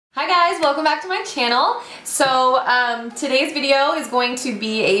Hi guys, welcome back to my channel. So today's video is going to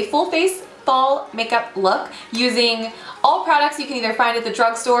be a full face fall makeup look using all products you can either find at the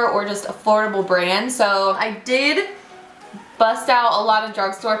drugstore or just affordable brands. So I did bust out a lot of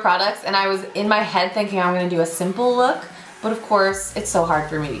drugstore products and I was in my head thinking I'm going to do a simple look, but of course it's so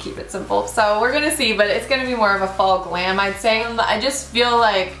hard for me to keep it simple. So we're going to see, but it's going to be more of a fall glam, I'd say. I just feel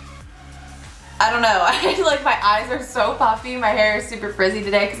like, I don't know, I feel like my eyes are so puffy, my hair is super frizzy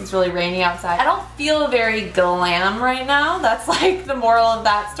today because it's really rainy outside. I don't feel very glam right now, that's like the moral of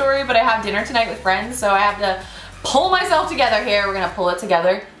that story, but I have dinner tonight with friends, so I have to pull myself together here. We're gonna pull it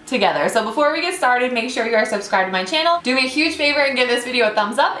together. So before we get started, make sure you are subscribed to my channel. Do me a huge favor and give this video a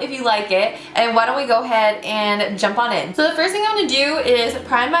thumbs up if you like it, and why don't we go ahead and jump on in. So the first thing I'm gonna do is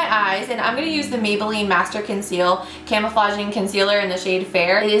prime my eyes, and I'm gonna use the Maybelline Master Conceal Camouflaging Concealer in the shade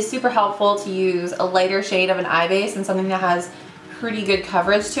Fair. It is super helpful to use a lighter shade of an eye base and something that has pretty good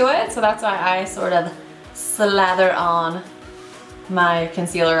coverage to it, so that's why I sort of slather on my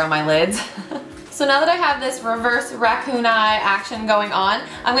concealer on my lids. So now that I have this reverse raccoon eye action going on,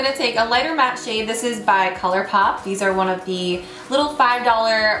 I'm going to take a lighter matte shade. This is by Colourpop. These are one of the little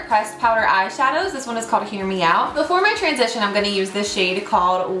 $5 pressed powder eyeshadows. This one is called Hear Me Out. Before my transition, I'm going to use this shade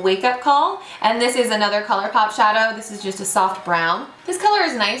called Wake Up Call, and this is another Colourpop shadow. This is just a soft brown. This color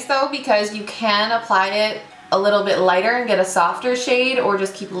is nice though because you can apply it a little bit lighter and get a softer shade, or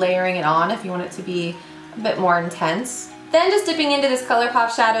just keep layering it on if you want it to be a bit more intense. Then just dipping into this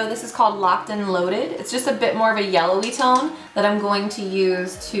Colourpop shadow, this is called Locked and Loaded. It's just a bit more of a yellowy tone that I'm going to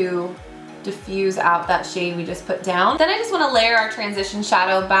use to diffuse out that shade we just put down. Then I just want to layer our transition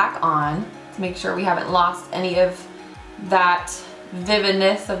shadow back on to make sure we haven't lost any of that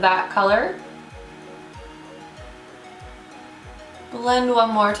vividness of that color. Blend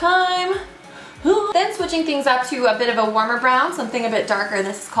one more time. Then switching things up to a bit of a warmer brown, something a bit darker.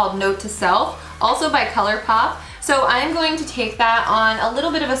 This is called Note to Self, also by Colourpop. So I'm going to take that on a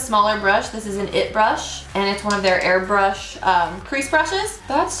little bit of a smaller brush. This is an IT brush, and it's one of their airbrush crease brushes.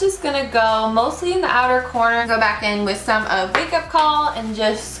 That's just gonna go mostly in the outer corner. Go back in with some of Wake Up Call and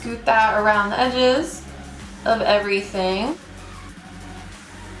just scoot that around the edges of everything.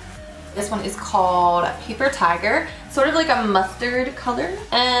 This one is called Paper Tiger, sort of like a mustard color.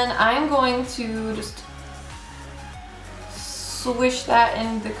 And I'm going to just swish that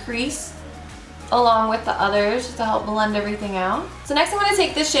in the crease along with the others just to help blend everything out. So next I'm going to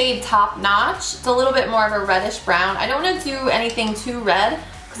take the shade Top Notch. It's a little bit more of a reddish brown. I don't want to do anything too red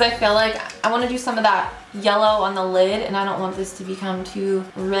because I feel like I want to do some of that yellow on the lid, and I don't want this to become too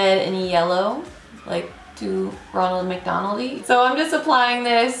red and yellow, like too Ronald McDonald-y. So I'm just applying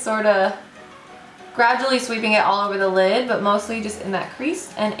this, sort of gradually sweeping it all over the lid, but mostly just in that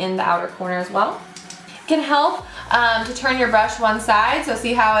crease and in the outer corner as well. It can help to turn your brush one side. So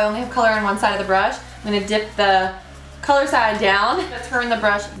see how I only have color on one side of the brush? I'm going to dip the color side down. I'm going to turn the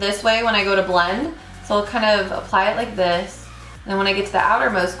brush this way when I go to blend. So I'll kind of apply it like this. And then when I get to the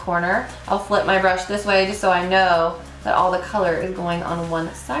outermost corner, I'll flip my brush this way just so I know that all the color is going on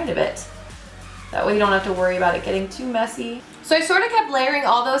one side of it. That way you don't have to worry about it getting too messy. So I sort of kept layering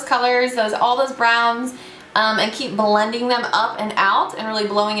all those colors, all those browns, and keep blending them up and out and really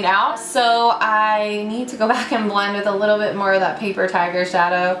blowing it out. So I need to go back and blend with a little bit more of that Paper Tiger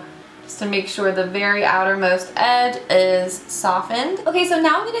shadow just to make sure the very outermost edge is softened. Okay, so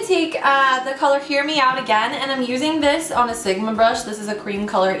now I'm going to take the color Hear Me Out again, and I'm using this on a Sigma brush. This is a cream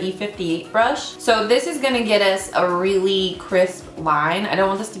color E58 brush. So this is going to get us a really crisp line. I don't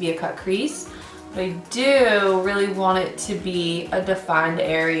want this to be a cut crease, but I do really want it to be a defined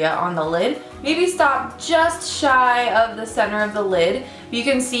area on the lid. Maybe stop just shy of the center of the lid. You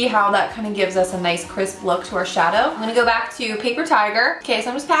can see how that kind of gives us a nice crisp look to our shadow. I'm gonna go back to Paper Tiger. Okay,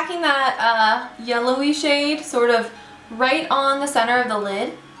 so I'm just packing that yellowy shade sort of right on the center of the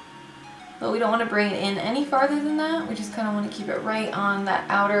lid. But we don't want to bring it in any farther than that. We just kind of want to keep it right on that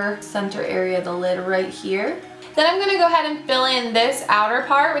outer center area of the lid right here. Then I'm going to go ahead and fill in this outer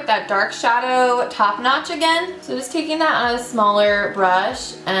part with that dark shadow Top Notch again. So just taking that on a smaller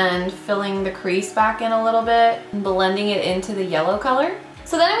brush and filling the crease back in a little bit and blending it into the yellow color.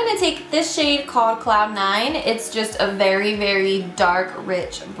 So then I'm going to take this shade called Cloud 9. It's just a very, very dark,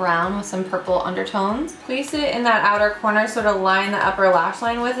 rich brown with some purple undertones. Place it in that outer corner, sort of line the upper lash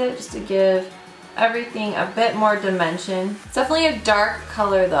line with it just to give everything a bit more dimension. It's definitely a dark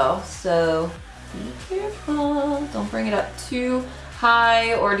color though, so be careful. Don't bring it up too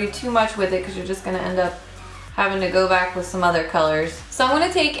high or do too much with it because you're just going to end up having to go back with some other colors. So I'm going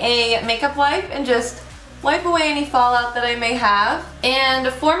to take a makeup wipe and just wipe away any fallout that I may have. And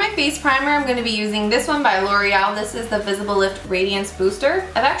for my face primer, I'm going to be using this one by L'Oreal. This is the Visible Lift Radiance Booster.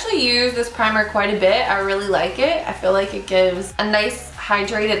 I've actually used this primer quite a bit. I really like it. I feel like it gives a nice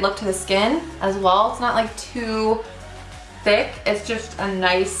hydrated look to the skin as well. It's not like too thick. It's just a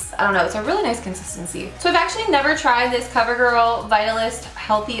nice, I don't know, it's a really nice consistency. So I've actually never tried this CoverGirl Vitalist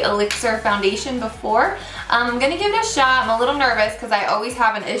Healthy Elixir foundation before. I'm gonna give it a shot. I'm a little nervous because I always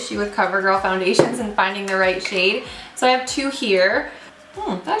have an issue with CoverGirl foundations and finding the right shade. So I have two here.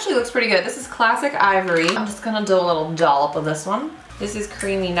 That actually looks pretty good. This is Classic Ivory. I'm just gonna do a little dollop of this one. This is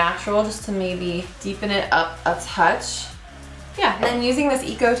Creamy Natural, just to maybe deepen it up a touch. Yeah, and then using this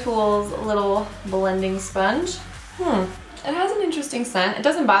EcoTools little blending sponge. It has an interesting scent. It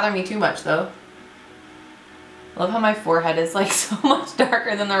doesn't bother me too much though. I love how my forehead is like so much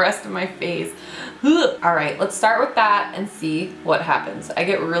darker than the rest of my face. All right, let's start with that and see what happens. I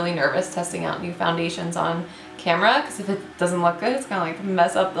get really nervous testing out new foundations on camera because if it doesn't look good, it's gonna like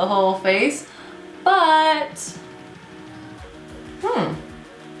mess up the whole face. But,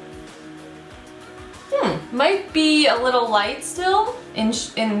 might be a little light still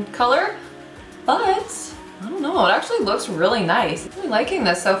in color, but I don't know, it actually looks really nice. I'm really liking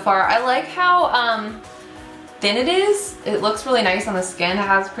this so far. I like how thin it is. It looks really nice on the skin. It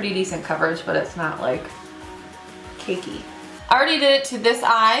has pretty decent coverage, but it's not like cakey. I already did it to this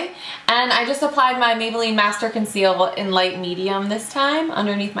eye, and I just applied my Maybelline Master Conceal in light medium this time.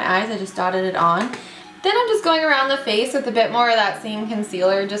 Underneath my eyes, I just dotted it on. Then I'm just going around the face with a bit more of that same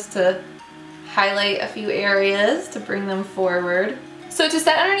concealer just to highlight a few areas to bring them forward. So to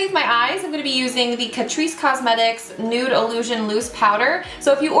set underneath my eyes, I'm going to be using the Catrice Cosmetics Nude Illusion Loose Powder.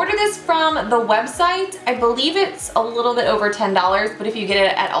 So if you order this from the website, I believe it's a little bit over $10, but if you get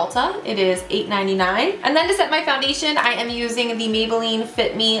it at Ulta, it is $8.99. And then to set my foundation, I am using the Maybelline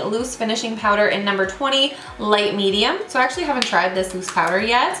Fit Me Loose Finishing Powder in number 20, light medium. So I actually haven't tried this loose powder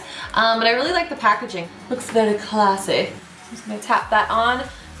yet, but I really like the packaging. Looks very classy. I'm just going to tap that on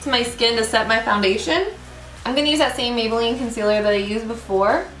to my skin to set my foundation. I'm going to use that same Maybelline concealer that I used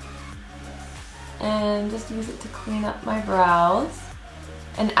before and just use it to clean up my brows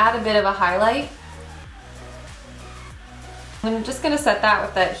and add a bit of a highlight. I'm just going to set that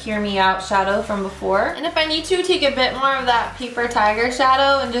with that Hear Me Out shadow from before. And if I need to, take a bit more of that Paper Tiger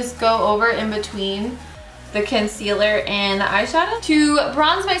shadow and just go over in between the concealer and the eyeshadow. To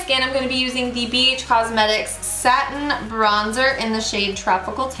bronze my skin, I'm going to be using the BH Cosmetics Satin Bronzer in the shade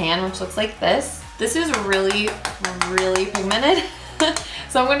Tropical Tan, which looks like this. This is really, really pigmented.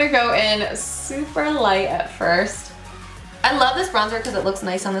 So I'm gonna go in super light at first. I love this bronzer because it looks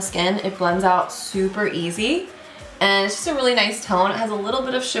nice on the skin. It blends out super easy. And it's just a really nice tone. It has a little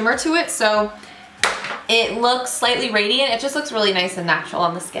bit of shimmer to it, so it looks slightly radiant. It just looks really nice and natural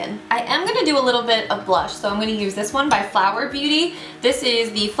on the skin. I am gonna do a little bit of blush, so I'm gonna use this one by Flower Beauty. This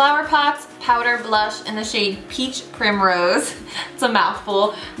is the Flower Pots Powder Blush in the shade Peach Primrose. It's a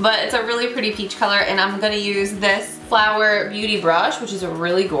mouthful, but it's a really pretty peach color, and I'm gonna use this Flower Beauty brush, which is a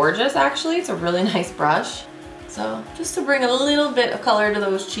really gorgeous actually. It's a really nice brush. So just to bring a little bit of color to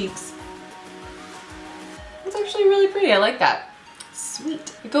those cheeks. It's actually really pretty, I like that.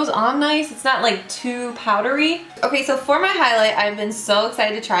 Sweet. It goes on nice. It's not like too powdery. Okay, so for my highlight, I've been so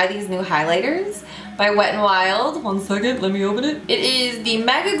excited to try these new highlighters by Wet n Wild. One second, let me open it. It is the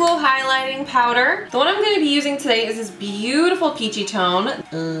Mega Glow Highlighting Powder. The one I'm going to be using today is this beautiful peachy tone.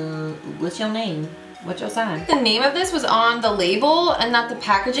 What's your name? What's your sign? The name of this was on the label and not the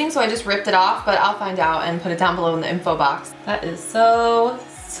packaging, so I just ripped it off, but I'll find out and put it down below in the info box. That is so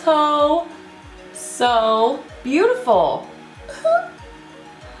beautiful.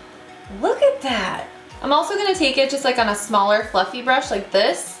 Look at that. I'm also gonna take it just like on a smaller fluffy brush like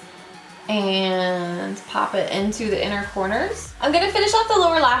this and pop it into the inner corners. I'm gonna finish off the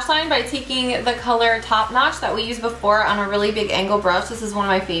lower lash line by taking the color Top Notch that we used before on a really big angle brush. This is one of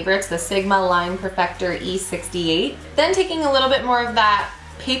my favorites, the Sigma Line Perfector E68. Then taking a little bit more of that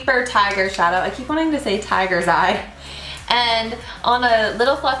Paper Tiger shadow. I keep wanting to say tiger's eye. And on a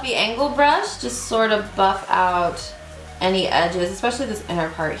little fluffy angle brush, just sort of buff out any edges, especially this inner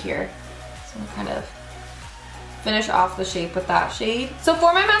part here. So I'm kind of finish off the shape with that shade. So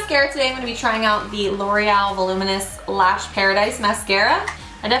for my mascara today, I'm going to be trying out the L'Oreal Voluminous Lash Paradise Mascara.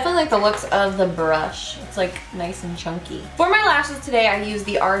 I definitely like the looks of the brush. It's like nice and chunky. For my lashes today, I use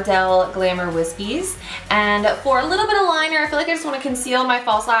the Ardell Glamour Wispies. And for a little bit of liner, I feel like I just want to conceal my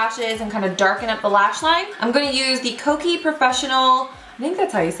false lashes and kind of darken up the lash line. I'm going to use the Kokie Professional, I think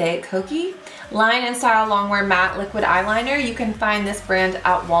that's how you say it, Kokie Line and Style Longwear Matte Liquid Eyeliner. You can find this brand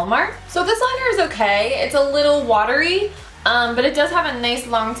at Walmart. So this liner is okay. It's a little watery, But it does have a nice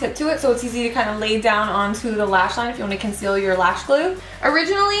long tip to it, so it's easy to kind of lay down onto the lash line if you want to conceal your lash glue.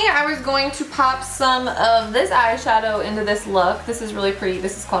 Originally, I was going to pop some of this eyeshadow into this look. This is really pretty.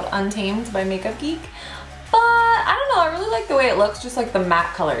 This is called Untamed by Makeup Geek. But I don't know, I really like the way it looks, just like the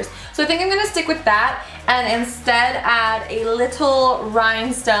matte colors. So I think I'm gonna stick with that and instead add a little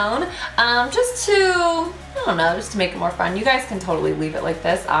rhinestone, just to, I don't know, just to make it more fun. You guys can totally leave it like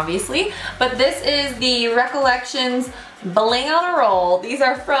this, obviously. But this is the Recollections Bling on a Roll. These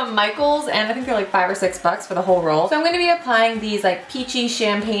are from Michaels, and I think they're like $5 or $6 for the whole roll. So I'm gonna be applying these like peachy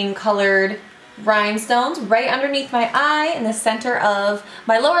champagne colored rhinestones right underneath my eye in the center of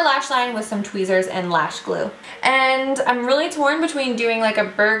my lower lash line with some tweezers and lash glue. And I'm really torn between doing like a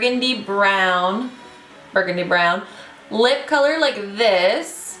burgundy brown lip color like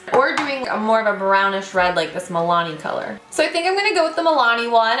this, or doing a more of a brownish red like this Milani color. So I think I'm gonna go with the Milani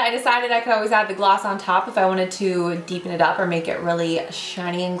one. I decided I could always add the gloss on top if I wanted to deepen it up or make it really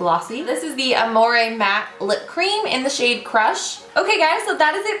shiny and glossy. This is the Amore Matte Lip Cream in the shade Crush. Okay guys, so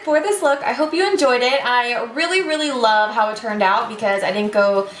that is it for this look. I hope you enjoyed it. I really love how it turned out because I didn't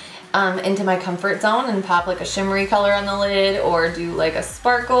go into my comfort zone and pop like a shimmery color on the lid or do like a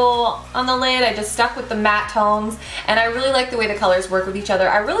sparkle on the lid. I just stuck with the matte tones, and I really like the way the colors work with each other.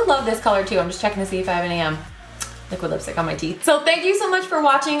 I really love this color too. I'm just checking to see if I have any liquid lipstick on my teeth. So thank you so much for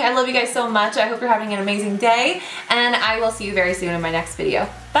watching. I love you guys so much. I hope you're having an amazing day, and I will see you very soon in my next video.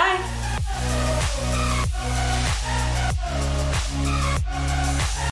 Bye!